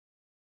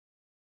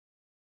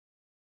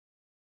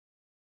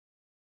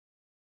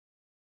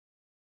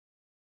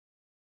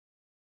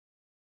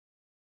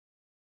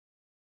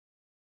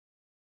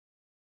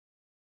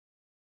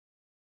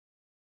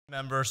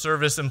member,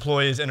 Service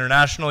Employees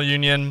International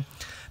Union,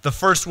 the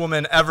first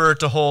woman ever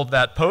to hold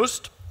that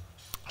post.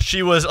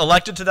 She was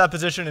elected to that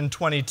position in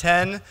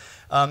 2010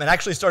 and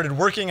actually started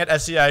working at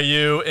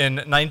SEIU in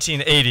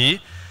 1980.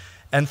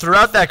 And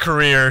throughout that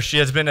career, she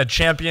has been a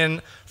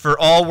champion for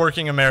all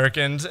working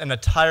Americans and a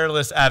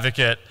tireless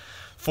advocate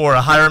for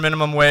a higher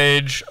minimum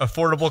wage,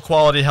 affordable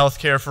quality health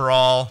care for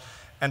all,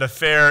 and a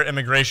fair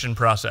immigration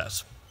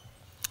process.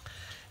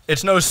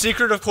 It's no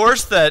secret, of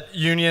course, that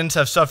unions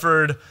have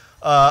suffered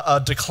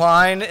a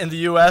decline in the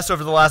US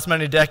over the last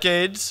many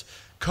decades,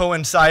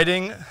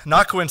 coinciding,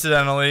 not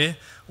coincidentally,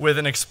 with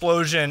an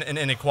explosion in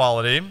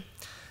inequality.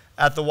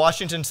 At the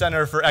Washington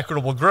Center for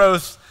Equitable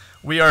Growth,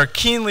 we are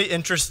keenly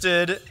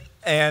interested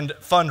and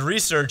fund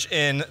research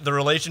in the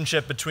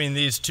relationship between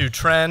these two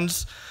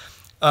trends.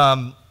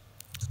 And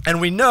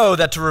we know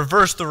that to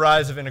reverse the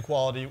rise of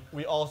inequality,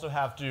 we also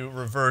have to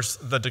reverse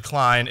the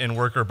decline in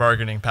worker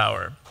bargaining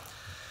power.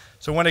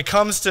 So when it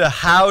comes to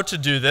how to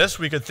do this,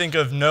 we could think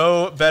of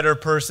no better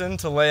person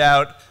to lay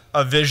out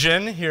a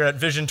vision here at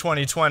Vision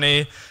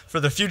 2020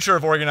 for the future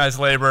of organized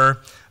labor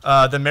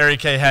than Mary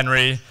Kay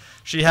Henry.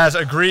 She has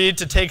agreed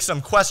to take some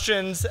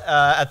questions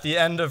at the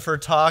end of her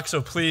talk,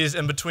 so please,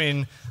 in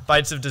between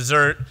bites of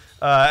dessert,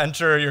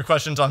 enter your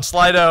questions on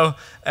Slido.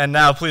 And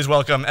now please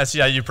welcome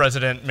SEIU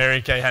President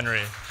Mary Kay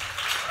Henry.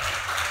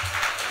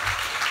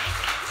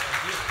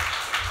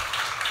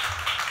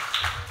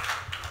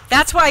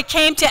 That's why I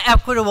came to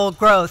Equitable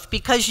Growth,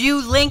 because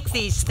you link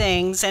these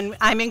things, and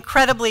I'm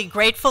incredibly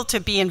grateful to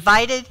be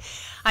invited.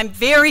 I'm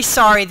very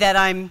sorry that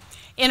I'm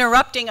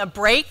interrupting a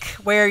break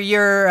where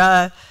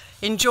you're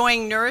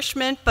enjoying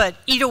nourishment, but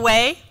eat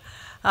away.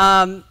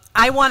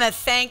 I want to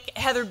thank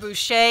Heather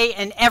Boucher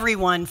and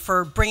everyone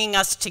for bringing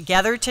us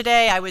together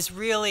today. I was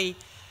really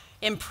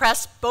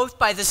impressed both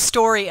by the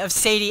story of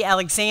Sadie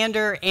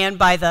Alexander and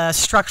by the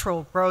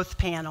structural growth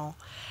panel.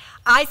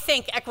 I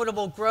think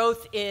Equitable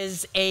Growth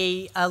is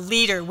a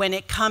leader when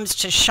it comes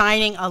to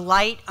shining a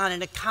light on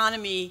an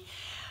economy,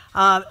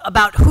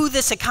 about who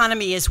this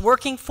economy is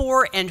working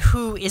for and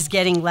who is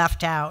getting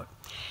left out.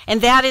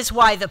 And that is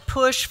why the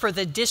push for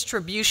the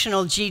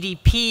distributional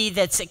GDP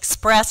that's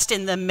expressed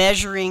in the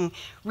Measuring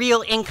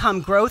Real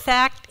Income Growth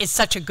Act is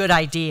such a good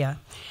idea.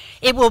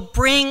 It will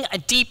bring a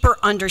deeper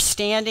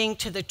understanding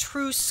to the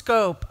true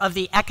scope of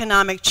the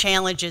economic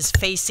challenges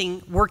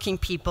facing working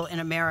people in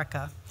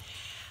America.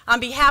 On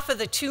behalf of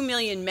the 2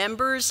 million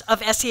members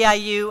of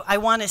SEIU, I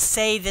want to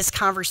say this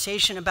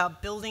conversation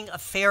about building a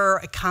fairer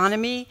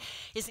economy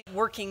is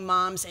working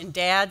moms and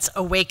dads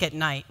awake at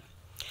night.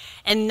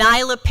 And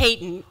Nyla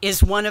Payton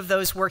is one of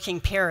those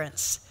working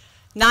parents.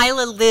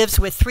 Nyla lives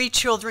with 3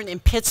 children in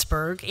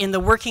Pittsburgh in the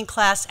working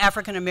class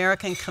African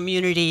American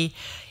community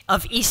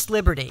of East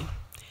Liberty.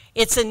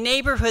 It's a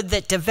neighborhood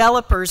that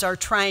developers are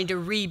trying to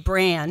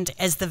rebrand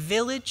as the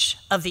village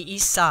of the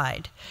East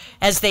Side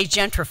as they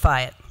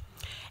gentrify it.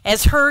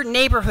 As her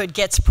neighborhood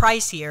gets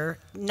pricier,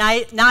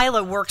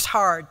 Nyla works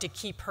hard to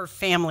keep her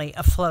family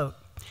afloat.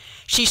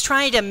 She's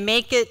trying to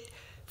make it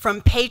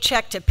from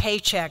paycheck to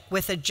paycheck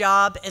with a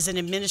job as an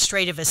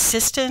administrative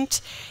assistant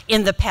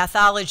in the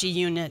pathology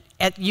unit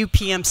at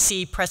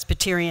UPMC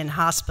Presbyterian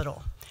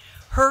Hospital.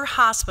 Her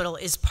hospital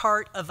is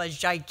part of a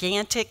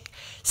gigantic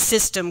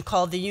system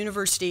called the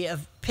University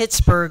of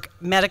Pittsburgh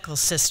Medical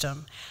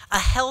System, a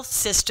health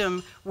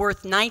system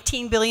worth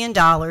 $19 billion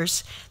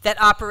that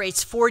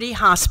operates 40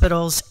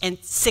 hospitals and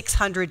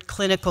 600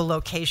 clinical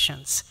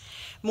locations.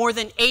 More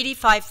than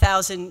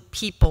 85,000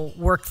 people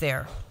work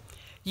there.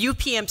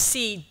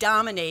 UPMC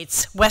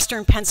dominates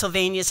Western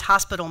Pennsylvania's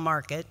hospital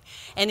market,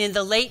 and in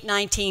the late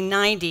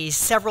 1990s,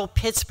 several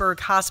Pittsburgh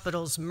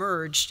hospitals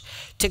merged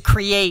to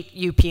create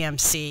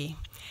UPMC.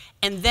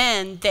 And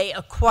then they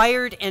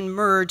acquired and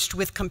merged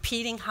with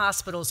competing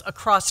hospitals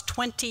across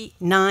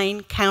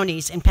 29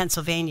 counties in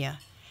Pennsylvania.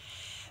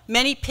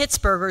 Many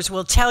Pittsburghers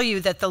will tell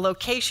you that the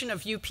location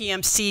of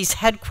UPMC's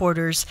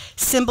headquarters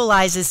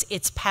symbolizes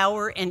its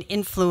power and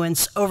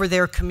influence over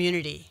their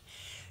community.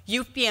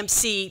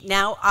 UPMC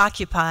now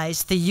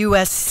occupies the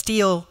U.S.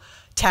 Steel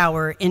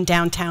Tower in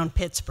downtown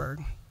Pittsburgh.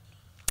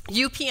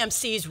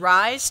 UPMC's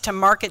rise to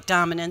market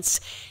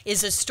dominance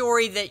is a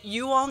story that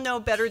you all know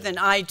better than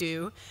I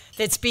do,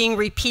 that's being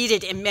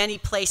repeated in many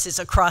places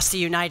across the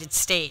United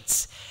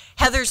States.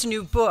 Heather's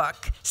new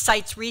book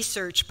cites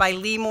research by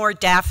Lemore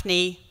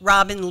Daphne,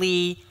 Robin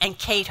Lee, and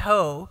Kate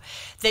Ho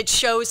that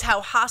shows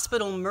how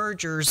hospital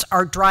mergers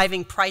are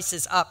driving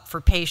prices up for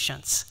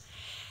patients.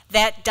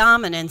 That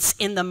dominance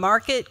in the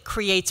market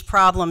creates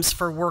problems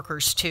for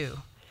workers too.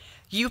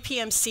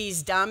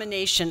 UPMC's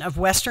domination of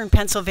Western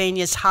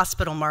Pennsylvania's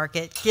hospital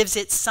market gives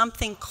it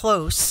something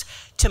close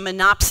to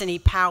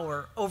monopsony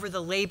power over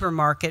the labor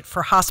market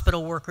for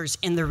hospital workers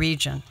in the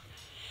region.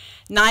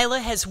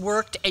 Nyla has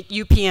worked at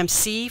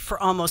UPMC for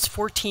almost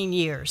 14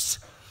 years.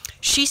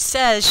 She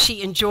says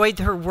she enjoyed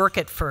her work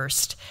at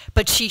first,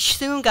 but she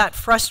soon got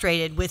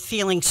frustrated with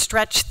feeling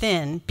stretched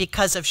thin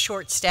because of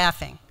short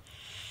staffing.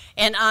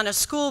 And on a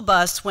school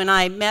bus, when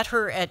I met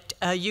her at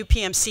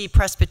UPMC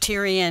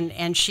Presbyterian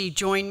and she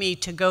joined me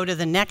to go to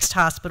the next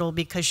hospital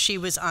because she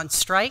was on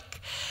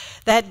strike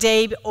that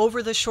day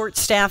over the short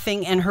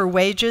staffing and her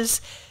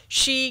wages,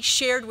 she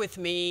shared with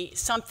me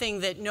something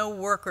that no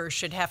worker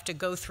should have to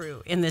go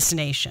through in this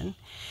nation,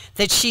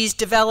 that she's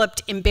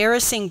developed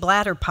embarrassing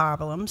bladder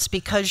problems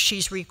because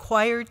she's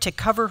required to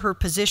cover her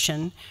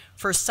position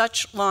for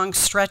such long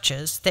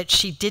stretches that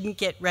she didn't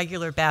get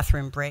regular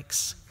bathroom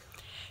breaks.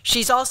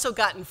 She's also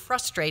gotten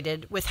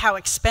frustrated with how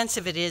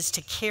expensive it is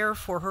to care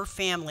for her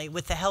family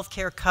with the health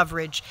care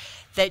coverage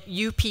that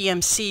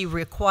UPMC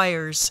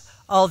requires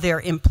all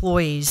their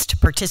employees to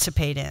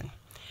participate in.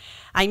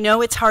 I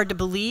know it's hard to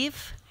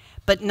believe,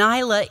 but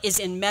Nyla is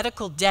in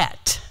medical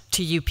debt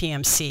to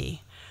UPMC,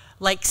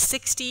 like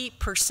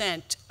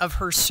 60% of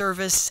her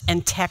service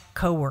and tech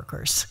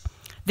coworkers.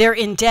 They're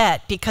in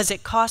debt because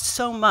it costs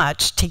so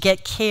much to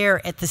get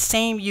care at the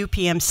same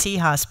UPMC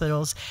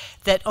hospitals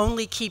that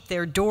only keep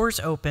their doors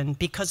open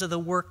because of the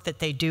work that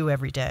they do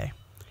every day.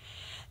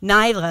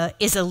 Nyla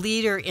is a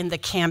leader in the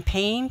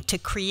campaign to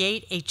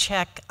create a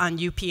check on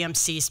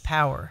UPMC's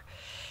power.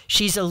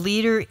 She's a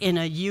leader in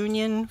a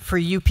union for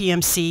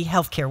UPMC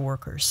healthcare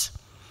workers.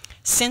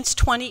 Since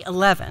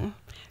 2011,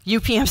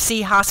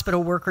 UPMC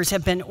hospital workers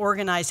have been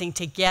organizing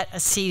to get a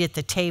seat at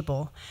the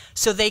table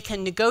so they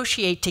can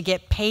negotiate to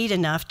get paid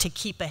enough to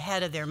keep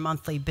ahead of their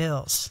monthly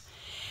bills.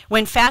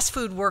 When fast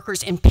food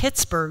workers in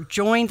Pittsburgh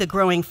joined the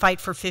growing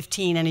Fight for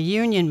 15 and a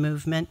union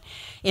movement,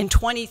 in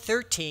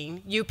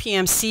 2013,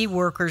 UPMC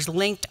workers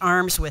linked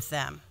arms with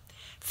them.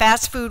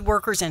 Fast food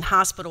workers and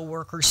hospital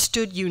workers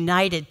stood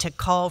united to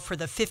call for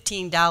the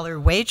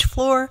 $15 wage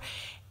floor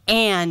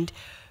and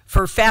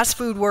for fast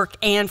food work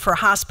and for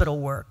hospital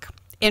work.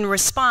 In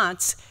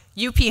response,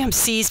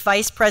 UPMC's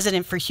Vice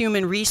President for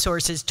Human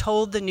Resources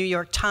told the New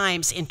York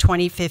Times in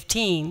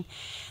 2015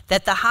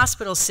 that the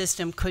hospital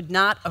system could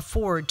not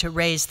afford to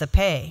raise the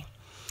pay.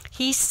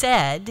 He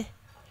said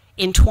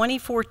in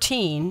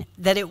 2014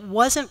 that it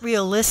wasn't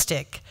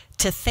realistic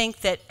to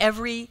think that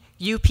every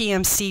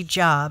UPMC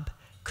job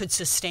could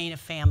sustain a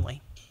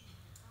family.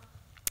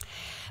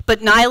 But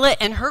Nyla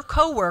and her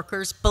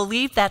coworkers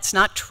believed that's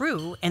not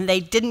true, and they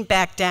didn't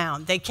back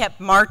down. They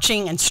kept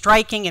marching and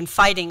striking and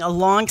fighting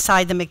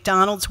alongside the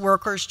McDonald's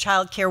workers,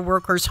 child care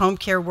workers, home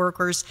care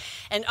workers,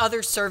 and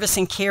other service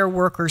and care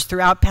workers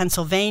throughout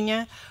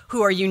Pennsylvania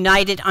who are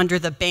united under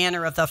the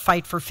banner of the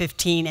Fight for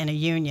 15 and a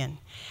union.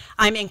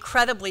 I'm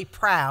incredibly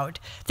proud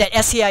that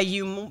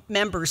SEIU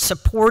members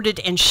supported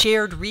and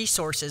shared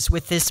resources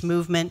with this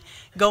movement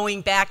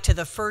going back to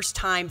the first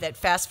time that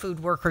fast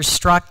food workers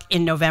struck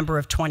in November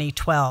of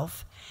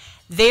 2012.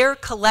 Their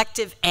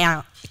collective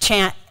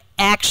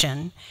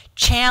action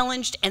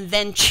challenged and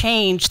then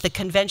changed the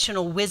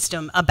conventional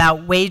wisdom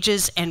about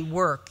wages and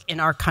work in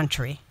our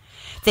country.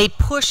 They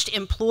pushed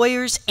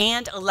employers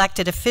and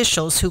elected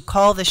officials who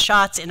call the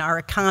shots in our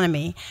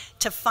economy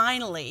to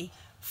finally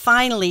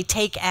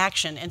take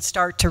action and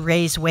start to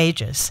raise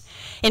wages.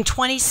 In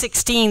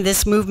 2016,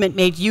 this movement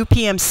made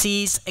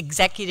UPMC's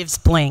executives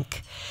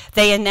blink.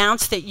 They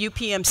announced that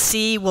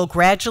UPMC will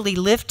gradually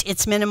lift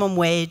its minimum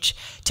wage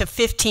to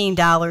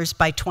 $15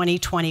 by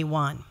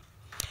 2021.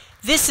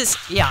 This is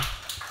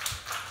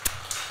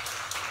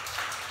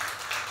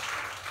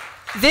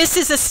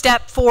a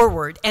step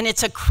forward, and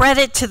it's a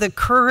credit to the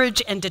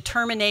courage and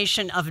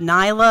determination of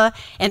Nyla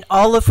and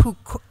all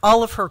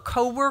of her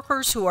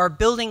coworkers who are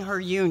building her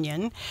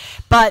union,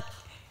 but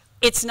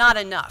it's not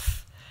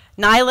enough.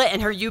 Nyla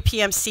and her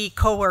UPMC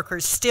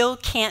coworkers still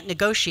can't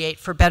negotiate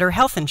for better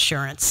health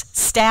insurance,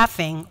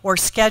 staffing, or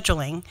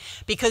scheduling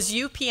because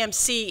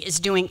UPMC is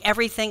doing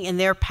everything in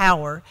their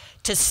power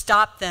to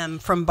stop them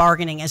from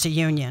bargaining as a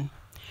union.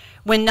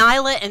 When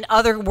Nyla and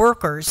other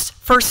workers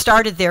first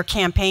started their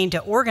campaign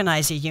to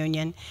organize a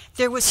union,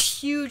 there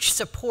was huge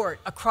support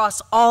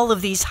across all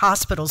of these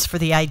hospitals for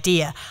the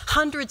idea.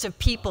 Hundreds of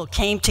people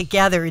came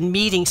together in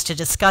meetings to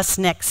discuss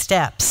next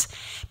steps.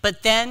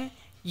 But then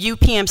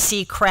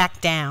UPMC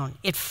cracked down.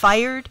 It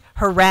fired,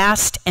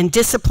 harassed, and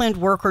disciplined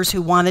workers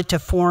who wanted to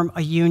form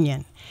a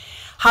union.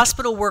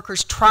 Hospital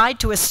workers tried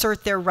to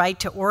assert their right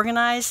to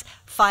organize,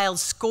 filed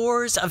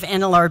scores of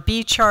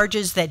NLRB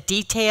charges that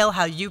detail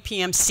how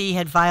UPMC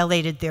had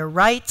violated their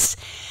rights.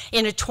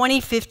 In a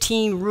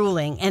 2015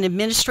 ruling, an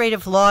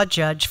administrative law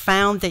judge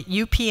found that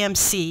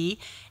UPMC,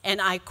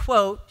 and I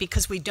quote,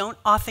 because we don't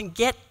often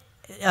get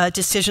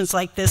decisions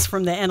like this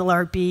from the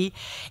NLRB,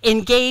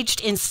 engaged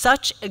in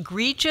such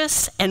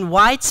egregious and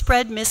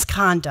widespread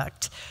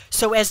misconduct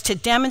so as to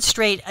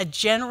demonstrate a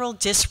general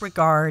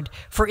disregard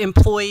for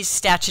employees'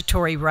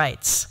 statutory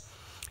rights.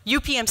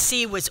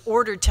 UPMC was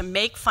ordered to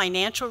make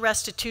financial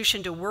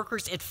restitution to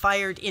workers it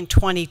fired in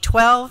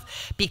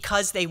 2012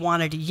 because they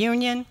wanted a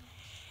union.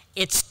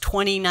 It's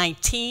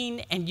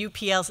 2019, and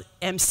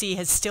UPMC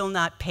has still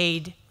not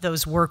paid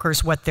those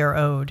workers what they're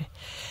owed.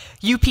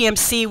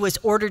 UPMC was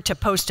ordered to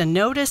post a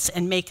notice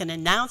and make an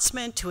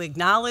announcement to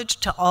acknowledge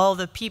to all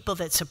the people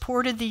that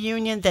supported the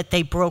union that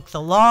they broke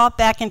the law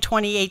back in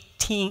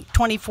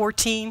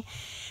 2014,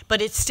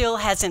 but it still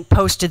hasn't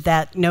posted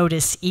that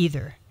notice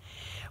either.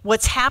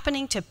 What's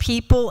happening to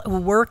people who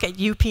work at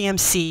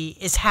UPMC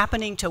is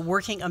happening to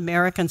working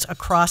Americans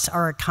across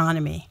our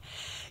economy.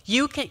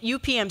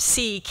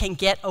 UPMC can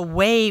get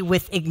away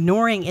with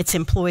ignoring its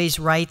employees'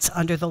 rights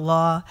under the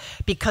law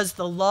because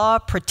the law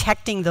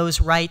protecting those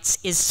rights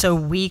is so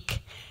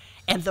weak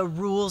and the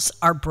rules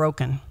are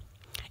broken.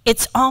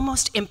 It's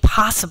almost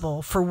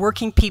impossible for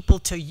working people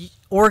to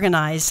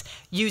organize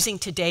using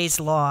today's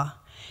law.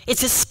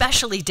 It's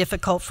especially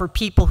difficult for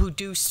people who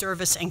do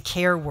service and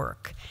care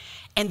work.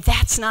 And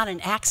that's not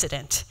an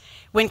accident.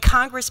 When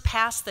Congress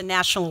passed the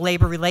National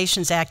Labor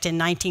Relations Act in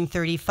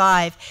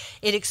 1935,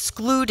 it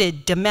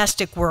excluded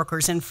domestic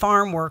workers and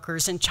farm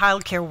workers and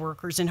child care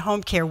workers and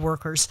home care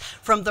workers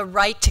from the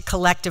right to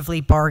collectively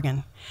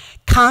bargain.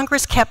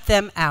 Congress kept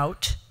them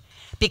out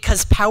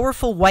because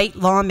powerful white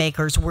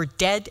lawmakers were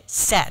dead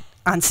set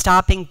on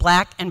stopping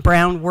black and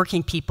brown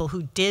working people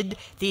who did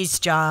these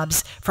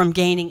jobs from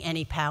gaining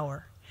any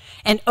power.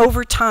 And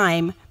over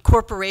time,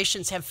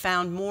 corporations have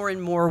found more and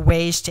more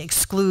ways to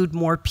exclude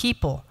more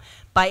people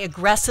by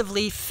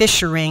aggressively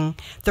fissuring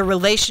the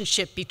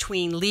relationship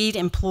between lead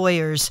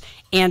employers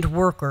and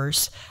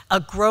workers. A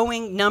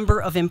growing number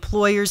of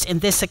employers in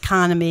this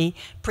economy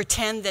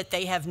pretend that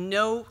they have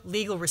no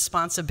legal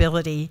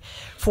responsibility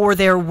for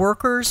their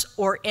workers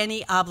or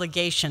any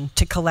obligation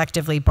to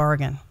collectively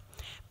bargain.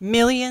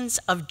 Millions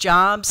of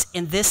jobs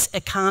in this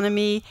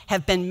economy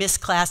have been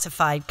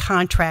misclassified,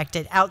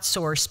 contracted,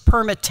 outsourced,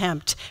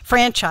 perma-temp,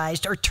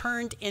 franchised, or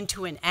turned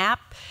into an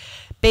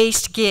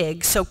app-based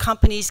gig so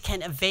companies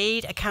can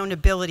evade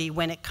accountability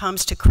when it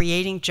comes to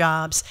creating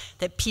jobs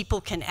that people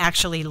can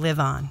actually live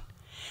on.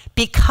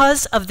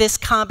 Because of this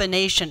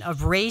combination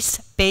of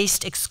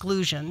race-based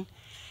exclusion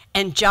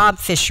and job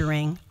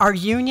fissuring, our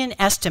union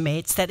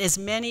estimates that as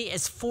many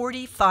as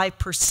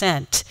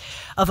 45%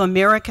 of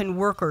American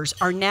workers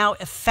are now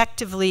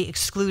effectively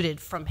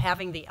excluded from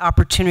having the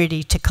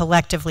opportunity to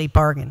collectively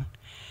bargain.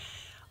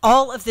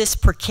 All of this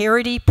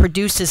precarity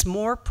produces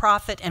more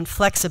profit and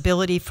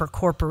flexibility for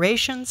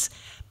corporations,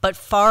 but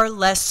far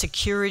less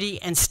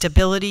security and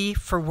stability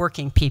for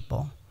working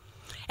people.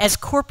 As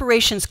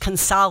corporations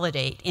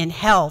consolidate in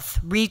health,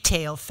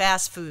 retail,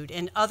 fast food,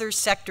 and other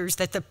sectors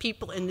that the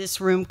people in this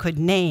room could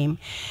name,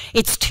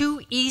 it's too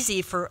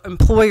easy for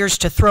employers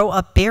to throw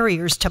up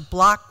barriers to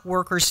block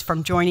workers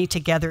from joining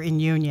together in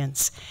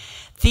unions.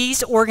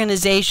 These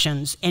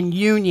organizations and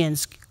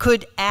unions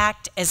could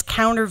act as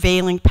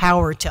countervailing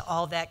power to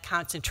all that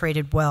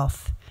concentrated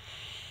wealth.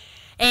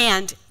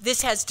 And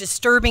this has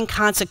disturbing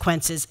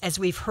consequences, as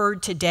we've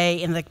heard today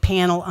in the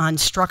panel on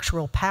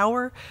structural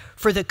power,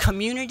 for the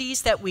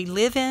communities that we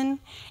live in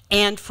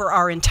and for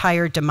our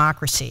entire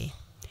democracy.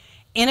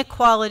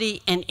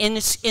 Inequality and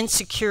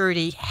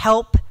insecurity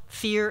help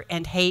fear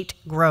and hate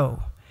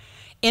grow.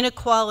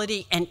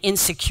 Inequality and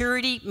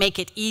insecurity make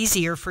it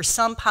easier for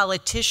some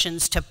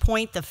politicians to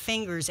point the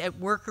fingers at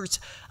workers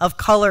of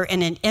color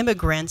and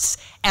immigrants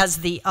as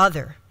the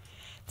other.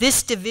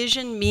 This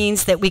division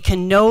means that we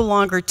can no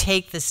longer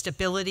take the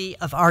stability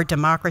of our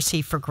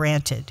democracy for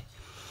granted.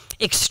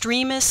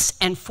 Extremists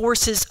and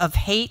forces of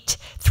hate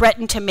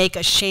threaten to make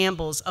a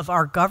shambles of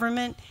our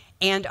government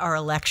and our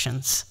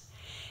elections.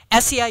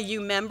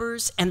 SEIU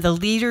members and the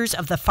leaders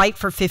of the Fight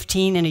for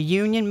 15 and a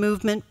Union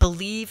movement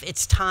believe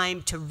it's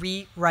time to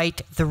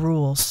rewrite the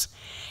rules.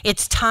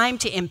 It's time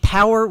to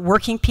empower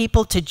working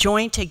people to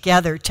join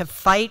together to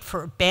fight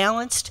for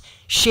balanced,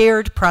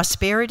 shared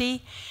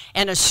prosperity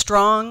and a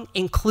strong,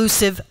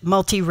 inclusive,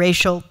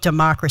 multiracial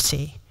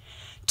democracy.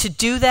 To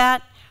do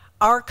that,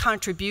 our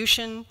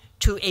contribution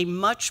to a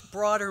much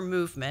broader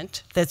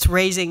movement that's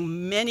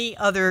raising many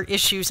other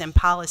issues and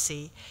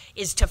policy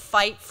is to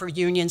fight for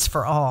unions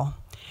for all.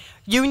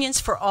 Unions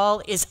for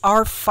All is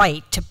our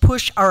fight to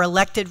push our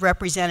elected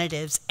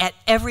representatives at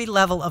every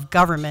level of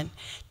government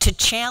to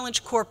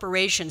challenge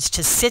corporations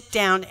to sit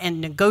down and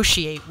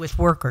negotiate with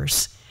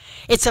workers.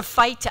 It's a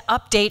fight to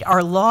update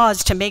our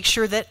laws to make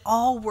sure that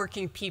all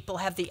working people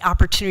have the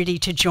opportunity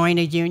to join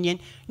a union,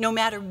 no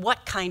matter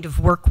what kind of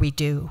work we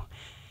do.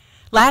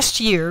 Last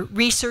year,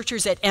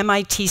 researchers at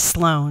MIT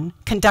Sloan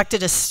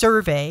conducted a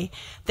survey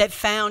that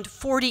found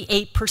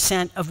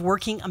 48% of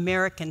working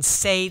Americans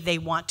say they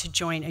want to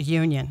join a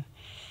union.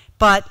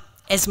 But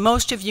as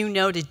most of you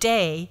know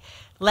today,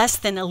 less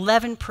than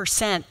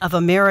 11% of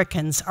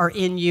Americans are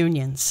in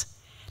unions.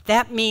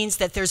 That means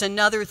that there's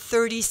another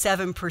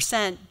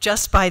 37%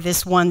 just by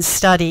this one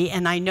study,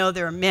 and I know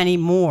there are many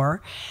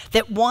more,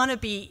 that want to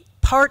be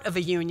part of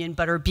a union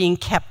but are being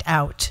kept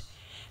out.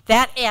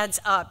 That adds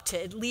up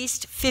to at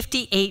least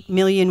 58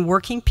 million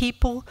working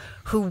people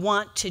who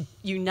want to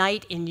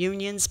unite in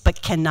unions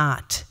but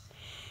cannot.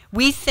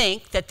 We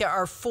think that there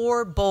are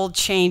 4 bold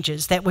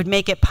changes that would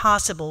make it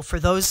possible for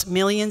those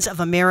millions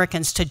of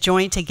Americans to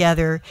join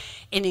together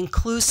in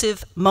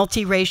inclusive,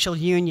 multiracial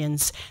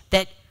unions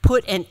that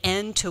put an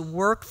end to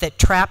work that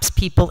traps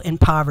people in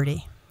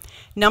poverty.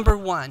 Number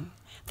 1,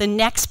 the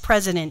next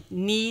president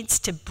needs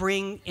to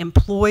bring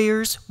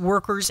employers,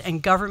 workers,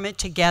 and government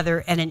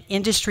together at an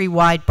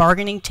industry-wide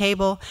bargaining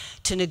table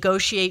to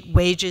negotiate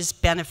wages,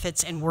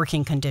 benefits, and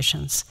working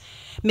conditions.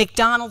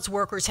 McDonald's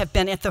workers have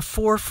been at the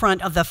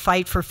forefront of the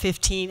fight for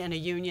 15 and a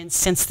union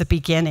since the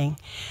beginning.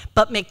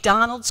 But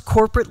McDonald's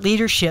corporate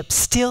leadership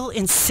still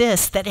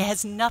insists that it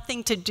has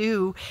nothing to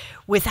do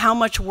with how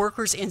much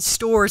workers in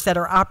stores that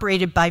are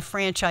operated by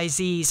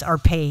franchisees are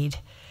paid.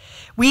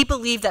 We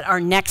believe that our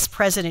next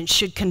president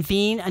should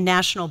convene a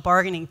national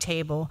bargaining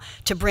table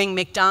to bring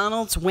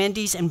McDonald's,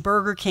 Wendy's, and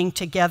Burger King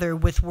together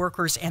with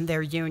workers and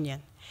their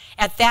union.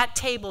 At that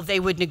table, they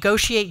would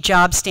negotiate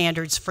job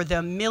standards for the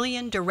 1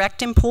 million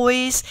direct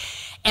employees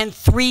and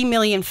 3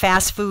 million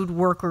fast food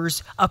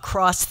workers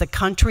across the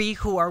country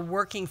who are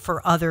working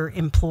for other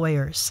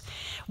employers.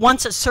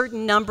 Once a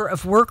certain number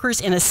of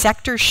workers in a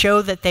sector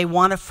show that they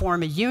want to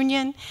form a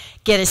union,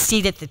 get a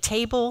seat at the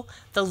table,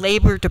 the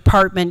Labor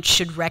Department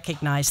should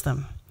recognize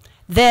them.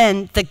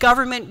 Then the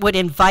government would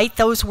invite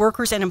those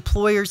workers and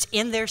employers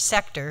in their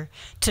sector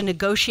to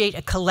negotiate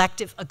a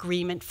collective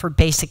agreement for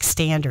basic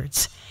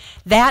standards.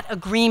 That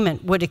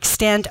agreement would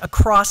extend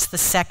across the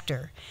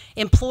sector.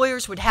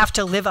 Employers would have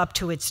to live up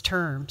to its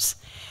terms.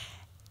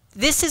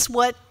 This is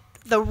what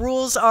the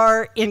rules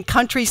are in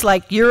countries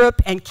like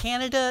Europe and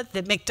Canada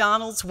that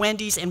McDonald's,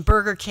 Wendy's, and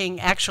Burger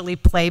King actually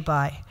play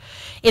by.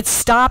 It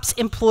stops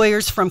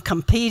employers from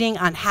competing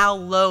on how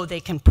low they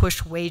can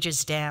push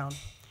wages down.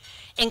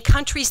 In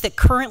countries that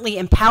currently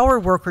empower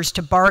workers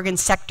to bargain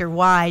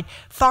sector-wide,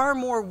 far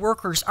more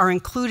workers are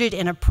included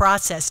in a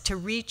process to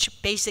reach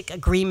basic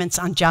agreements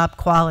on job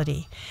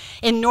quality.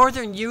 In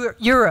Northern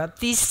Europe,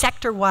 these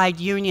sector-wide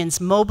unions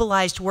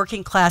mobilized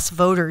working-class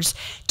voters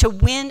to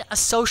win a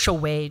social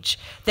wage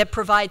that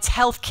provides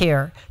health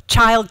care,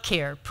 child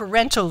care,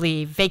 parental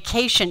leave,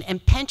 vacation,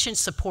 and pension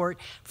support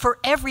for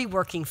every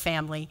working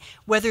family,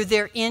 whether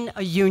they're in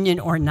a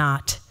union or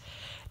not.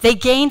 They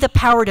gained the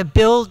power to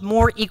build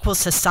more equal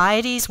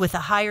societies with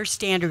a higher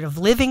standard of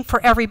living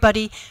for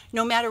everybody,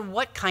 no matter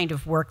what kind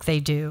of work they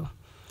do.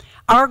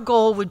 Our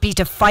goal would be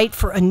to fight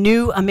for a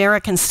new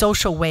American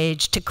social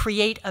wage to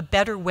create a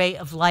better way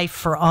of life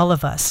for all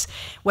of us,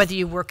 whether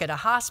you work at a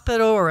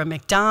hospital or a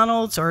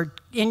McDonald's or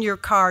in your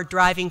car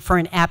driving for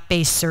an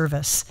app-based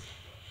service.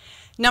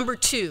 Number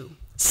 2,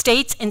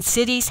 states and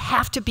cities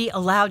have to be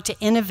allowed to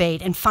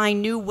innovate and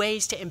find new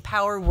ways to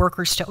empower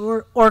workers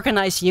to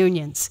organize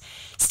unions.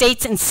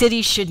 States and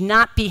cities should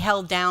not be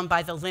held down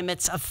by the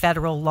limits of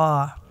federal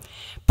law.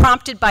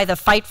 Prompted by the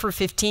Fight for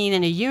 15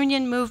 and a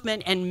Union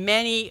movement and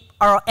many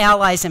our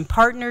allies and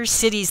partners,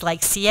 cities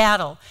like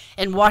Seattle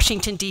and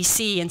Washington,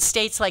 D.C., and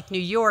states like New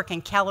York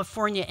and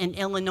California and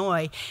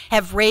Illinois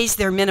have raised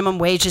their minimum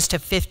wages to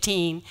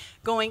 15,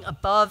 going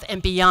above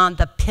and beyond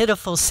the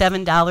pitiful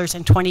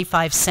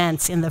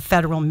 $7.25 in the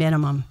federal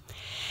minimum.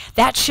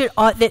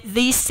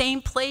 These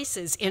same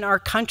places in our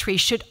country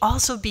should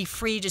also be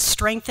free to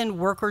strengthen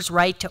workers'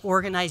 right to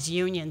organize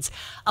unions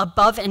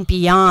above and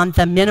beyond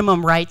the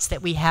minimum rights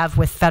that we have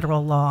with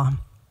federal law.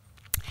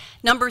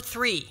 Number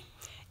 3,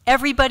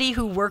 everybody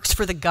who works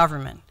for the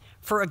government,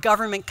 for a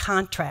government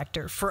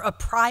contractor, for a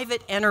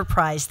private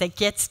enterprise that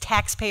gets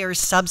taxpayers'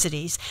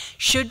 subsidies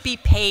should be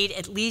paid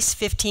at least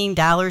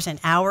 $15 an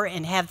hour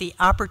and have the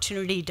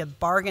opportunity to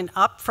bargain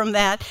up from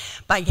that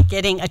by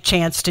getting a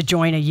chance to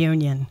join a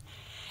union.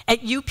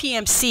 At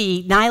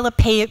UPMC,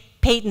 Nyla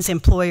Payton's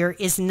employer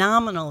is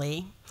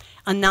nominally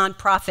a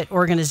nonprofit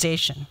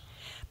organization.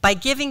 By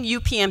giving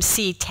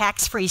UPMC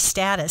tax-free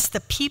status, the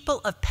people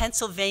of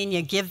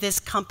Pennsylvania give this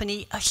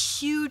company a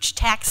huge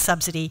tax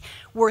subsidy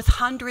worth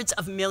hundreds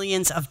of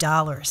millions of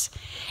dollars.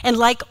 And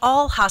like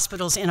all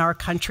hospitals in our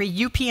country,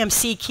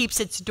 UPMC keeps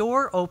its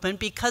door open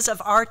because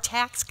of our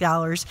tax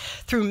dollars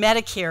through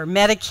Medicare,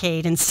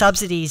 Medicaid, and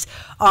subsidies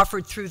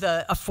offered through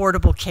the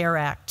Affordable Care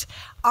Act.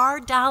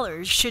 Our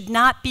dollars should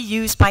not be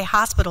used by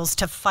hospitals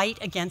to fight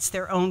against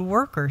their own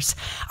workers.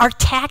 Our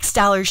tax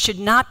dollars should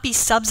not be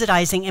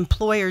subsidizing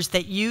employers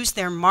that use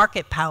their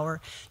market power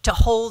to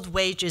hold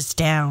wages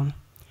down.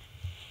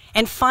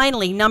 And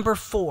finally, number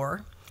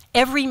 4,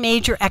 every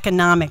major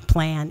economic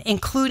plan,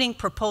 including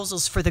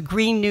proposals for the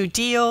Green New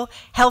Deal,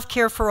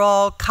 healthcare for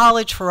all,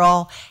 college for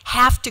all,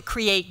 have to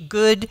create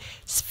good,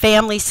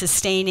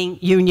 family-sustaining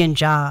union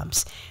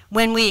jobs.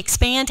 When we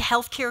expand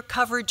healthcare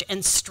coverage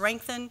and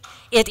strengthen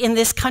it in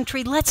this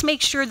country, let's make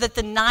sure that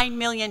the 9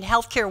 million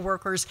healthcare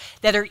workers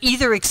that are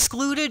either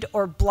excluded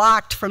or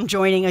blocked from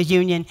joining a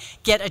union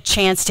get a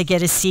chance to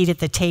get a seat at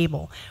the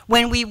table.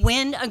 When we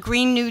win a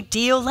Green New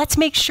Deal, let's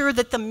make sure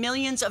that the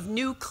millions of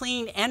new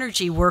clean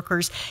energy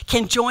workers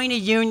can join a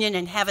union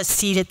and have a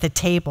seat at the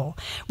table.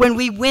 When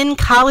we win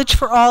college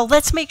for all,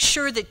 let's make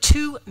sure that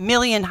 2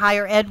 million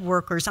higher ed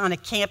workers on a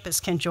campus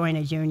can join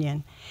a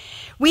union.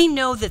 We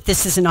know that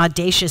this is an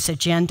audacious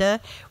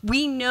agenda.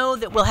 We know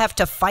that we'll have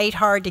to fight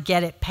hard to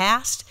get it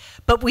passed,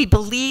 but we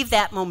believe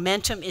that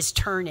momentum is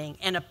turning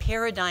and a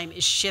paradigm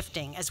is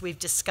shifting, as we've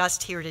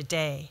discussed here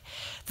today.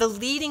 The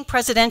leading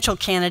presidential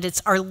candidates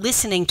are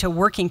listening to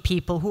working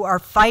people who are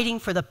fighting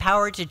for the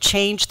power to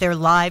change their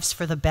lives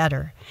for the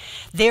better.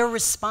 They're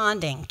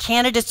responding.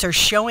 Candidates are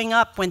showing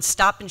up when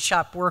Stop and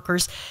Shop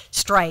workers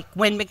strike,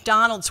 when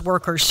McDonald's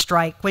workers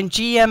strike, when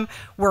GM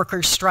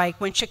workers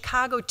strike, when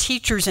Chicago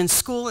teachers and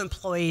school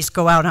employees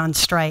go out on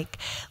strike.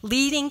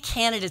 Leading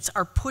candidates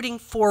are putting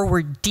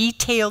forward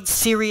detailed,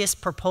 serious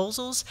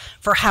proposals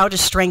for how to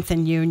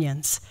strengthen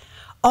unions.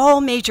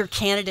 All major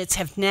candidates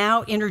have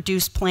now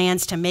introduced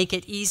plans to make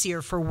it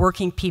easier for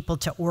working people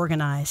to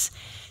organize.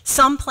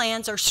 Some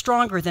plans are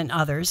stronger than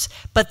others,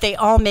 but they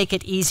all make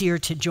it easier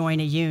to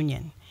join a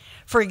union.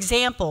 For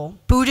example,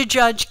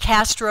 Buttigieg,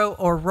 Castro,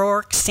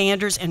 O'Rourke,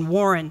 Sanders, and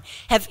Warren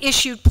have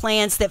issued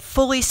plans that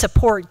fully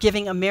support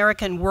giving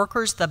American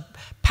workers the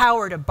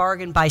power to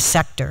bargain by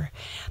sector.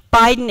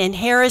 Biden and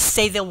Harris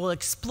say they will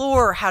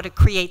explore how to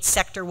create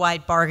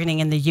sector-wide bargaining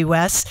in the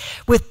U.S.,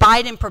 with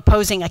Biden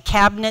proposing a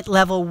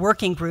cabinet-level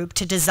working group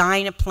to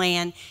design a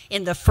plan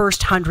in the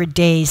first 100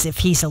 days if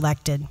he's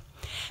elected.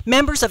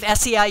 Members of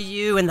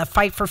SEIU and the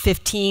Fight for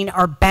 15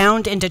 are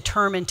bound and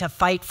determined to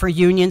fight for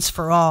unions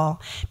for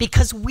all,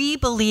 because we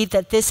believe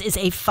that this is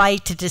a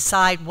fight to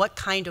decide what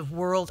kind of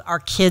world our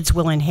kids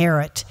will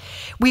inherit.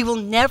 We will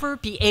never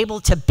be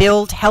able to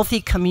build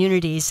healthy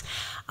communities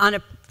on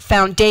a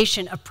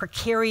foundation of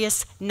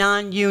precarious,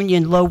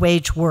 non-union,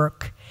 low-wage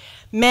work.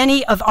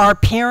 Many of our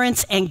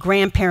parents and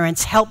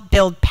grandparents helped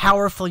build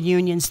powerful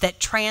unions that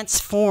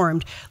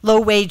transformed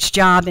low-wage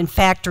jobs in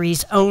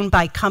factories owned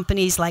by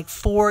companies like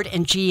Ford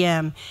and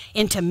GM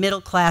into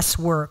middle-class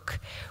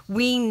work.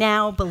 We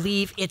now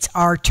believe it's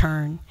our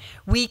turn.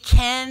 We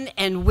can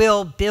and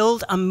will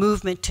build a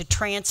movement to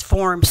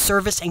transform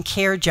service and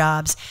care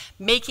jobs,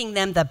 making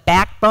them the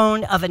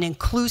backbone of an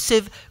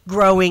inclusive,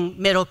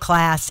 growing middle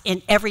class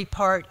in every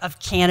part of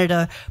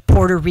Canada,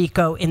 Puerto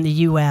Rico, in the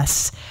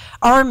US.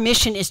 Our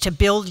mission is to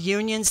build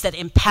unions that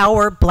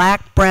empower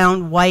Black,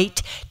 brown,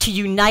 white to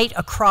unite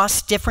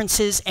across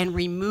differences and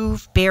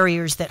remove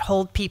barriers that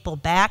hold people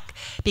back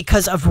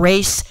because of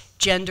race,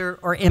 gender,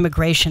 or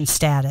immigration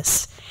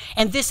status.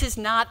 And this is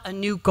not a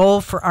new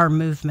goal for our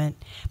movement.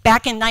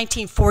 Back in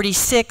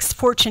 1946,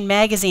 Fortune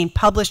magazine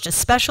published a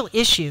special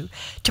issue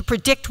to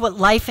predict what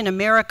life in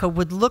America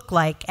would look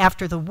like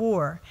after the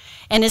war.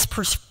 And as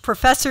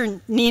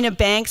Professor Nina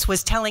Banks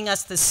was telling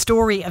us the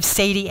story of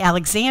Sadie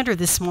Alexander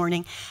this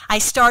morning, I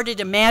started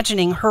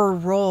imagining her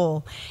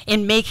role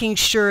in making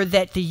sure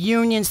that the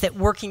unions that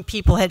working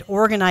people had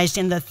organized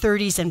in the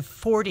 30s and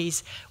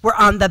 40s were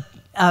on the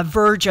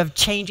verge of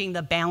changing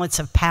the balance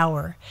of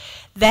power.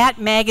 That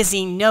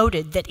magazine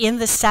noted that in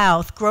the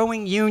South,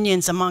 growing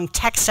unions among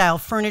textile,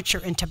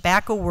 furniture, and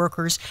tobacco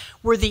workers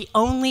were the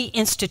only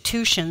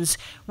institutions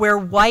where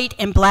white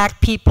and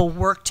black people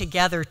worked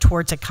together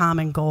towards a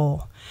common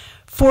goal.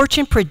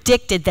 Fortune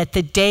predicted that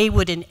the day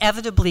would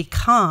inevitably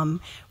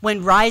come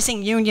when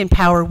rising union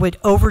power would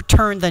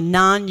overturn the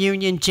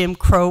non-union Jim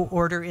Crow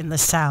order in the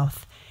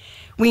South.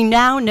 We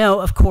now know,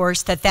 of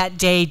course, that that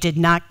day did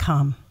not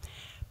come.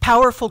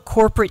 Powerful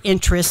corporate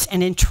interests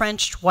and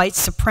entrenched white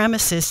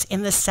supremacists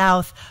in the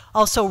South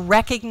also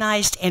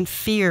recognized and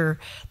fear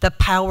the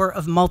power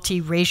of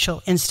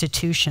multiracial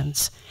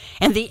institutions.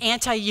 And the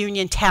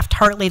anti-union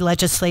Taft-Hartley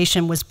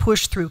legislation was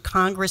pushed through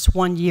Congress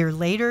 1 year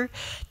later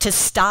to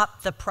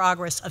stop the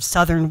progress of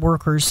Southern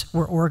workers who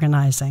were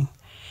organizing.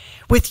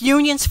 With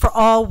Unions for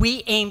All,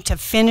 we aim to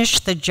finish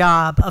the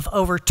job of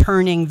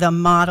overturning the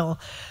model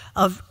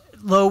of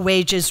low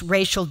wages,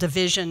 racial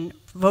division,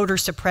 voter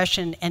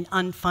suppression, and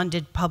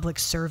unfunded public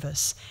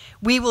service.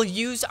 We will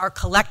use our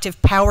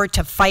collective power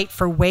to fight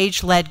for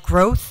wage-led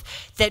growth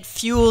that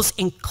fuels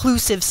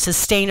inclusive,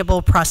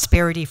 sustainable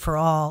prosperity for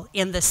all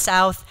in the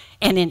South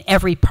and in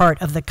every part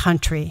of the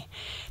country.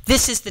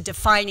 This is the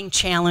defining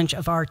challenge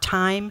of our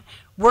time.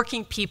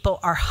 Working people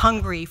are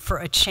hungry for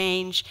a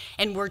change,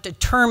 and we're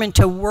determined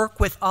to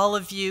work with all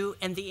of you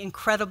and the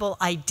incredible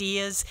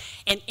ideas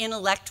and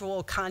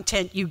intellectual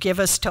content you give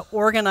us to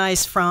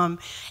organize from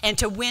and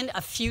to win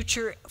a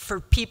future for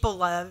people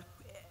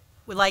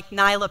like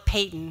Nyla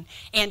Payton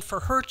and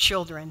for her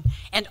children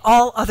and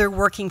all other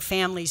working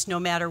families, no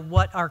matter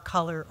what our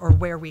color or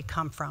where we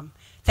come from.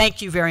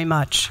 Thank you very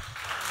much.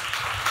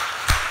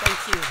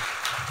 Thank you.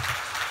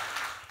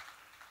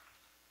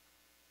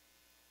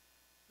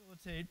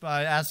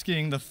 By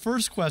asking the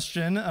first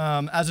question.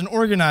 As an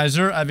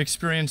organizer, I've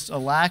experienced a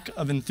lack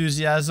of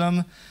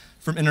enthusiasm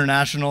from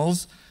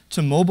internationals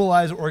to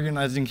mobilize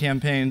organizing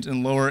campaigns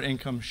in lower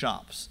income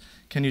shops.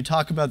 Can you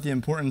talk about the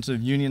importance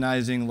of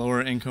unionizing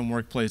lower income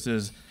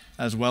workplaces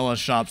as well as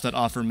shops that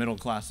offer middle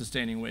class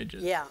sustaining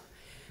wages? Yeah.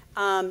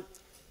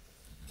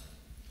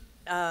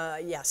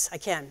 Yes, I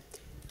can.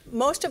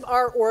 Most of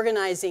our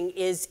organizing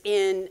is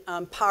in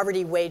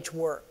poverty wage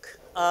work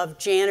of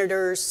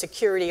janitors,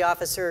 security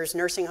officers,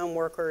 nursing home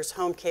workers,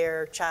 home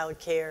care, child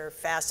care,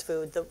 fast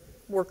food, the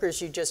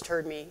workers you just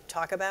heard me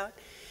talk about.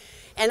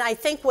 And I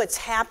think what's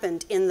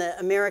happened in the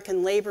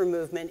American labor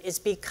movement is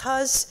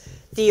because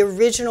the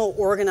original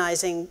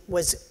organizing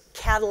was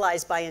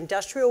catalyzed by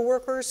industrial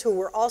workers who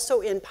were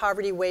also in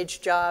poverty wage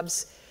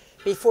jobs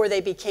before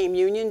they became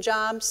union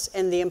jobs,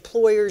 and the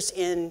employers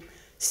in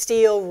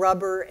steel,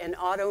 rubber, and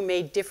auto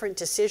made different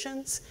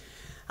decisions.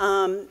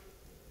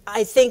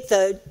 I think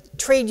the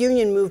trade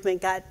union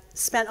movement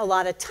spent a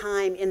lot of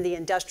time in the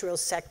industrial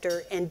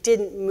sector and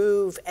didn't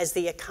move as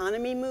the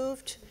economy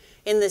moved,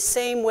 in the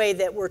same way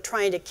that we're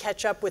trying to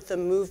catch up with the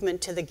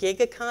movement to the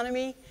gig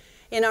economy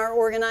in our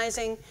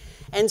organizing.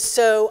 And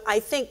so I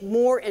think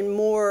more and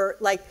more,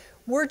 like,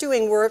 we're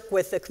doing work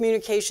with the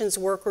communications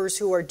workers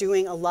who are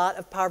doing a lot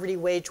of poverty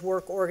wage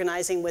work,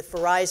 organizing with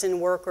Verizon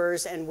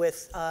workers and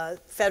with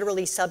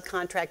federally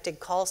subcontracted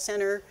call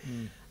center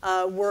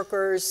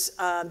workers.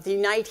 The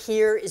Unite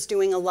Here is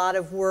doing a lot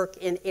of work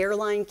in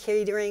airline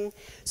catering.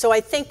 So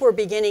I think we're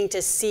beginning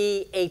to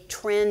see a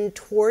trend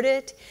toward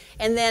it.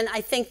 And then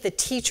I think the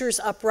teachers'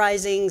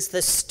 uprisings,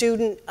 the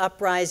student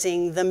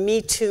uprising, the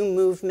Me Too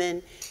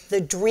movement,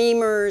 the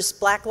Dreamers,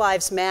 Black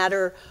Lives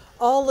Matter,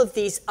 all of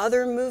these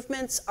other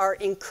movements are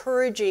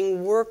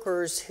encouraging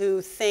workers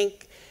who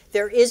think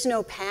there is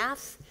no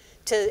path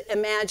to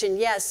imagine,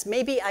 yes,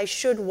 maybe I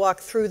should walk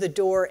through the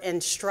door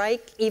and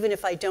strike, even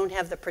if I don't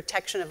have the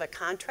protection of a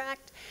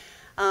contract,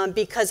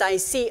 because I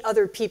see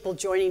other people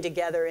joining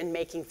together and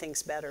making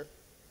things better.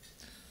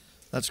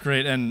 That's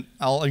great, and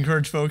I'll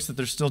encourage folks that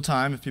there's still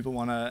time if people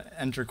want to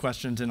enter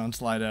questions in on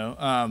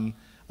Slido.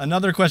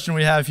 Another question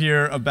we have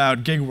here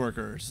about gig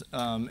workers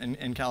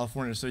in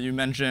California. So you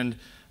mentioned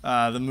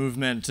the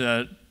movement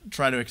to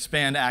try to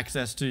expand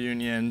access to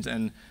unions,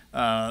 and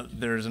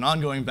there's an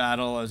ongoing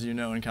battle, as you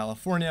know, in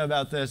California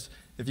about this.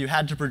 If you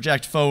had to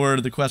project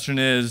forward, the question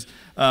is,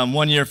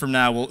 1 year from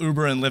now, will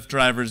Uber and Lyft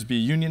drivers be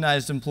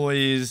unionized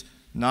employees,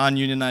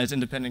 non-unionized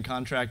independent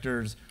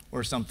contractors,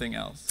 or something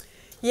else?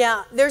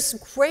 Yeah, there's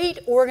great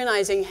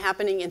organizing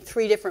happening in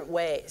 3 different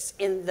ways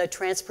in the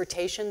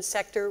transportation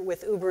sector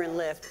with Uber and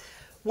Lyft.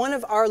 One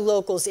of our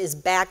locals is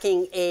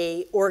backing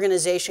an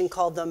organization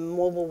called the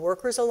Mobile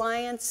Workers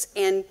Alliance,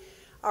 and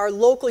our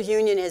local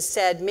union has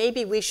said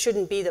maybe we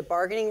shouldn't be the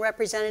bargaining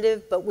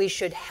representative, but we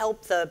should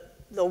help the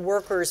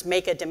workers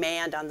make a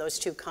demand on those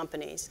 2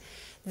 companies.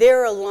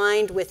 They're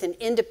aligned with an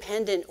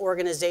independent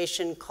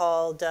organization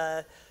called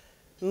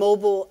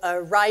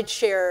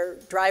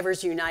Rideshare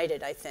Drivers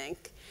United, I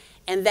think.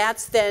 And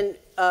that's then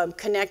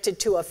connected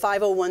to a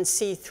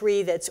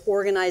 501c3 that's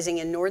organizing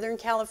in Northern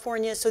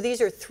California. So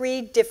these are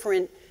 3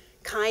 different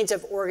kinds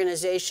of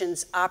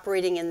organizations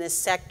operating in this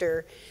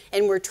sector,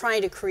 and we're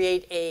trying to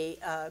create a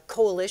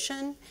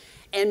coalition.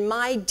 And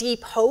my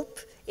deep hope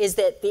is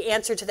that the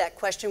answer to that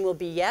question will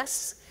be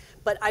yes,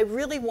 but I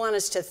really want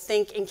us to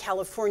think in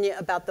California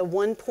about the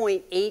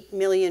 1.8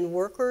 million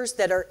workers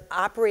that are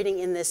operating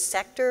in this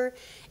sector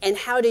and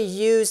how to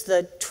use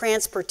the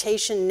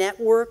transportation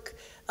network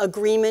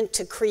agreement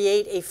to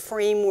create a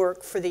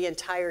framework for the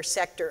entire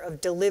sector of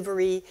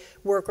delivery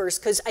workers,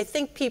 because I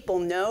think people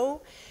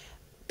know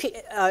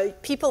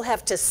people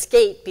have to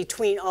skate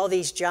between all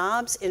these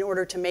jobs in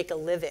order to make a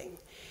living.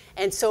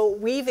 And so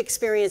we've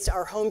experienced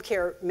our home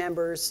care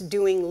members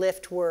doing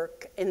Lyft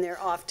work in their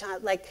off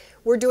time. Like,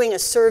 we're doing a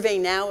survey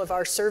now of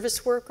our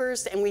service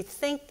workers, and we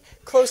think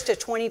close to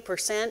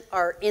 20%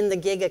 are in the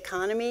gig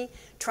economy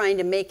trying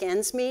to make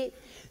ends meet.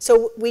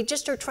 So we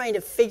just are trying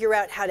to figure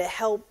out how to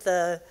help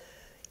the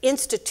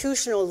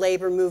institutional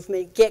labor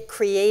movement get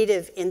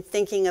creative in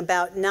thinking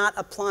about not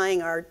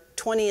applying our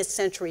 20th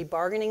century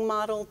bargaining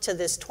model to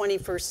this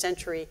 21st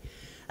century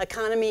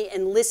economy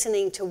and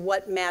listening to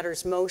what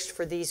matters most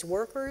for these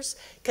workers,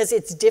 because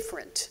it's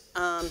different.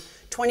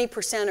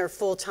 20% are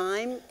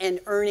full-time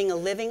and earning a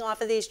living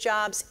off of these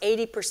jobs,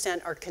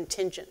 80% are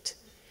contingent.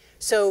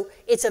 So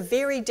it's a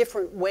very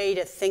different way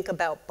to think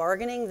about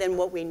bargaining than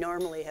what we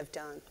normally have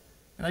done.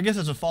 And I guess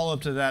as a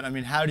follow-up to that, I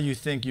mean, how do you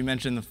think, you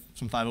mentioned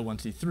some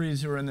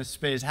 501c3s who are in this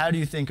space, how do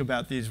you think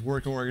about these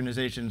worker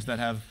organizations that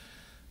have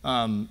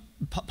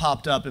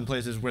popped up in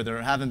places where there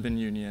haven't been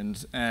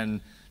unions, and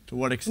to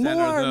what extent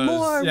are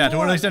those, to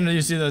what extent do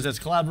you see those as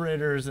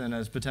collaborators and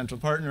as potential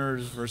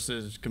partners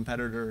versus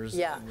competitors?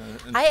 Yeah,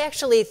 I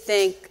actually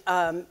think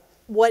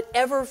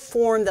whatever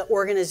form the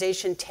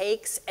organization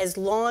takes, as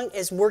long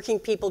as working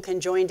people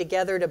can join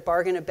together to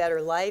bargain a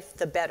better life,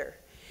 the better.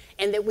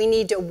 And that we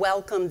need to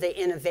welcome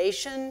the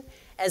innovation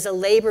as a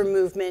labor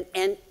movement.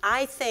 And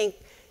I think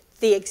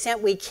the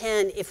extent we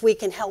can, if we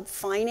can help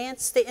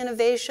finance the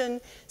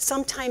innovation,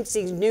 sometimes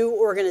these new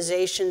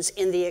organizations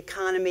in the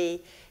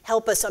economy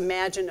help us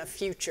imagine a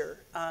future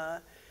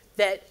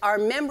that our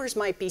members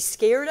might be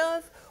scared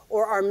of,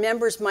 or our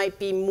members might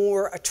be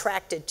more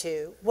attracted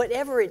to.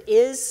 Whatever it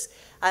is,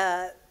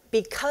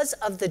 because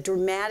of the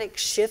dramatic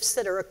shifts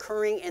that are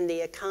occurring in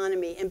the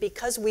economy, and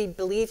because we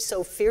believe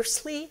so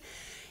fiercely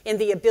in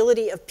the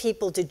ability of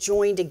people to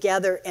join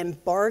together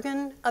and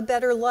bargain a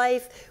better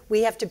life,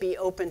 we have to be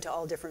open to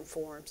all different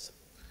forms.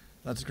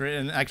 That's great.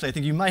 And actually, I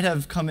think you might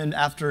have come in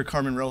after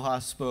Carmen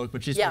Rojas spoke,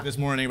 but she spoke this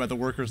morning about the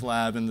Workers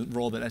Lab and the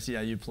role that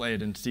SEIU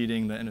played in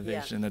seeding the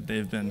innovation that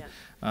they've been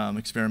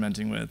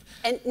experimenting with.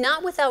 And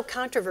not without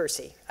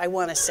controversy, I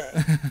want to say.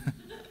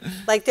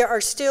 Like, there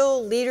are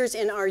still leaders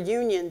in our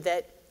union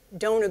that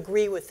don't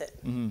agree with it.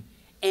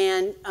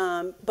 And,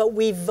 but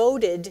we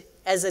voted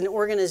as an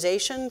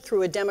organization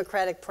through a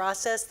democratic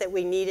process that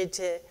we needed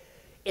to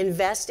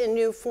invest in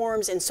new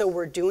forms, and so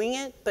we're doing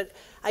it. But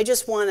I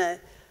just want to,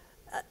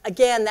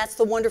 again, that's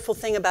the wonderful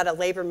thing about a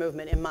labor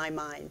movement in my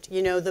mind.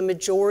 You know, the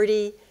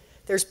majority,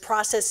 there's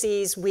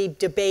processes, we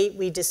debate,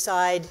 we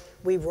decide,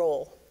 we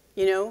roll,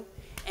 you know?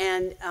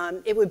 And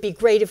it would be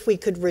great if we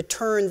could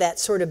return that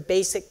sort of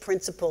basic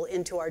principle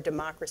into our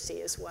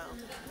democracy as well.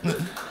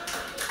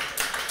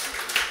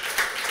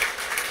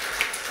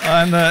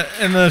 In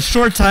the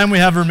short time we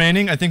have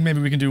remaining, I think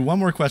maybe we can do one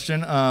more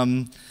question.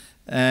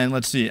 And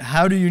let's see,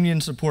 how do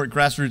unions support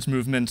grassroots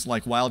movements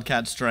like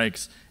wildcat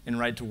strikes in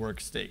right-to-work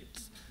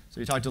states?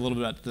 So you talked a little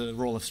bit about the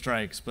role of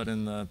strikes, but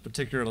in the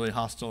particularly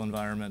hostile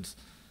environments.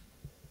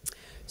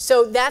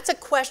 So that's a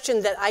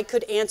question that I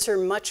could answer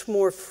much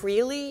more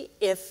freely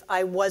if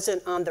I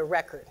wasn't on the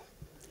record.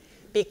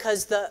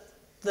 Because the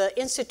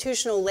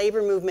institutional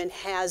labor movement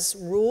has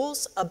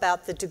rules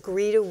about the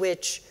degree to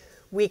which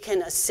we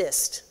can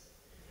assist.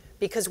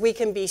 Because we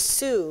can be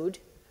sued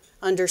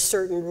under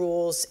certain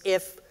rules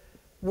if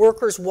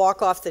workers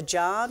walk off the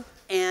job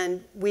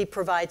and we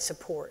provide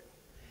support.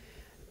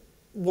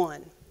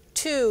 1.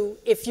 2,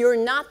 if you're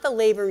not the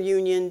labor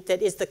union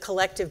that is the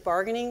collective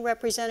bargaining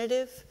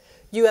representative,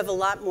 you have a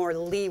lot more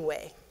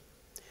leeway.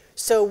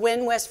 So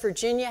when West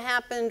Virginia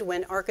happened,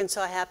 when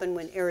Arkansas happened,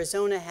 when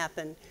Arizona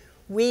happened,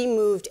 we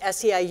moved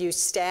SEIU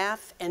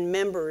staff and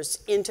members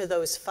into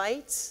those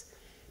fights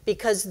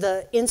because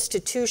the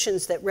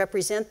institutions that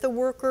represent the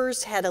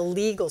workers had a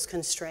legal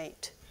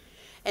constraint.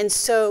 And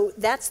so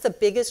that's the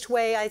biggest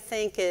way, I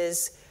think,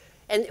 is,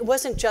 and it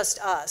wasn't just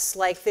us,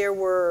 like there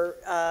were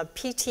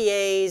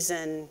PTAs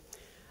and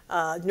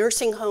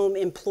nursing home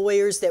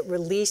employers that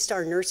released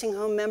our nursing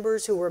home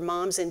members who were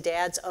moms and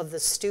dads of the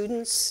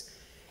students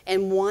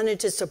and wanted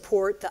to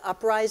support the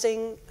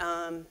uprising.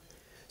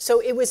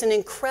 So it was an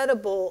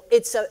incredible,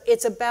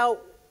 it's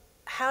about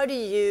how do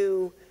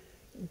you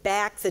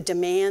back the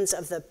demands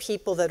of the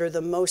people that are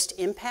the most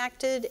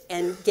impacted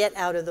and get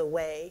out of the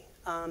way.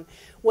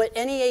 What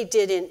NEA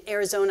did in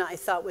Arizona I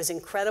thought was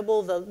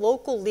incredible. The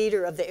local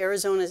leader of the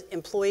Arizona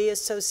Employee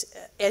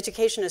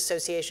Education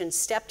Association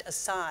stepped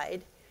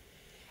aside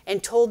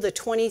and told the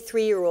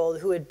 23-year-old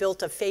who had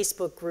built a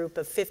Facebook group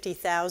of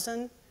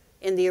 50,000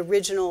 in the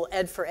original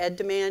Ed for Ed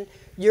demand,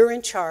 "You're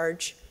in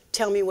charge,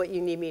 tell me what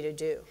you need me to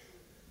do."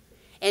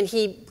 And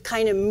he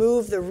kind of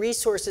moved the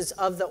resources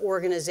of the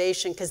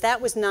organization, because that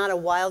was not a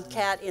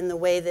wildcat in the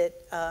way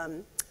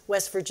that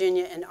West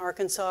Virginia and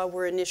Arkansas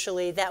were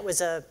initially. That was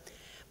a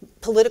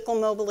political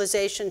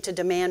mobilization to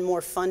demand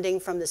more funding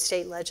from the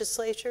state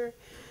legislature.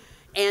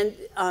 And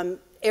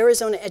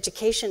Arizona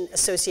Education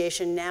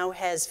Association now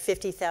has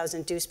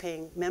 50,000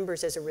 dues-paying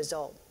members as a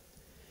result.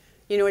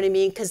 You know what I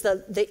mean? Because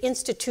the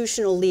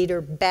institutional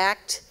leader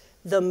backed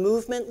the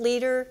movement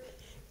leader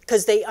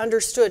because they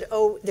understood,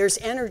 oh, there's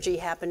energy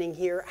happening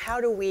here.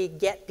 How do we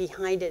get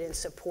behind it and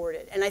support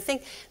it? And I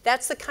think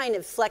that's the kind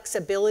of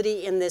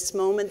flexibility in this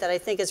moment that I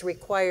think is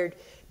required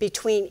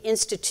between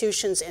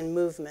institutions and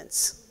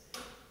movements.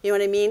 You know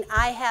what I mean?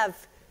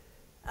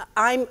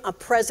 I'm a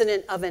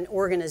president of an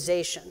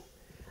organization.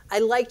 I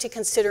like to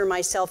consider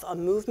myself a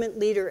movement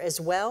leader as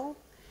well,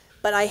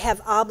 but I have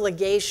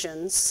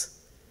obligations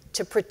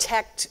to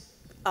protect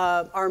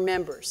our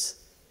members.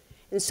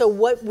 And so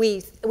what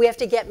we have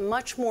to get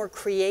much more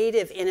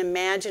creative in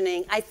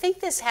imagining. I think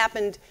this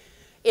happened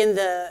in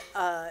the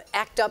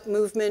ACT UP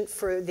movement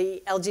for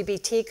the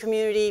LGBT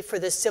community, for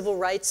the civil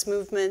rights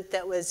movement.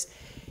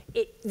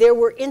 There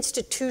were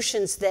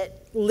institutions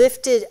that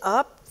lifted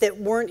up that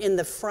weren't in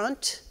the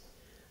front,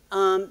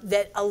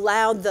 that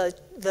allowed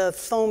the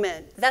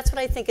foment. That's what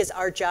I think is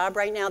our job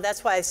right now.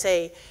 That's why I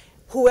say,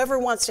 whoever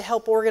wants to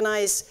help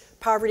organize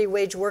poverty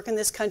wage work in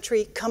this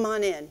country, come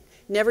on in.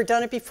 Never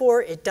done it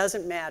before, it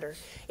doesn't matter.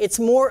 It's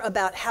more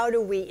about how do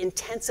we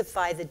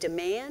intensify the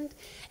demand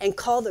and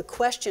call the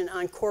question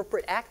on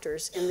corporate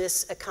actors in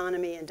this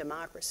economy and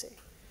democracy.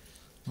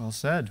 Well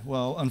said.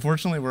 Well,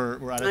 unfortunately,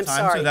 we're out of I'm time,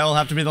 sorry. so that will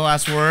have to be the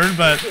last word,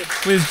 but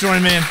please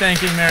join me in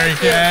thanking Mary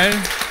Kay.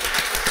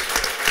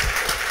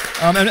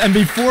 And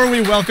before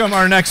we welcome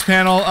our next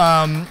panel,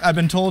 I've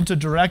been told to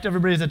direct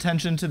everybody's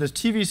attention to the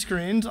TV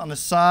screens on the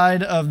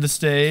side of the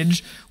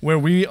stage, where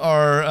we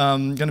are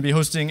going to be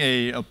hosting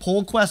a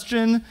poll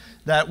question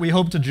that we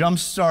hope to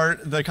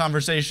jumpstart the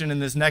conversation in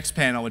this next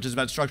panel, which is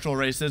about structural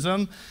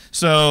racism.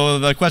 So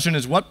the question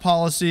is, what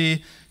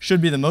policy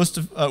would be the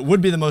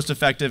most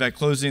effective at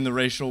closing the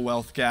racial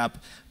wealth gap?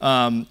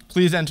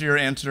 Please enter your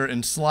answer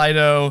in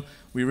Slido.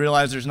 We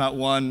realize there's not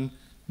one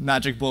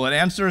magic bullet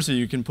answer, so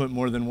you can put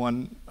more than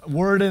one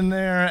word in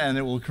there, and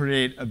it will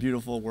create a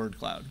beautiful word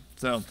cloud.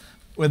 So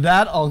with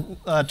that, I'll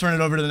turn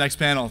it over to the next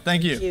panel.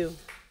 Thank you. Thank you.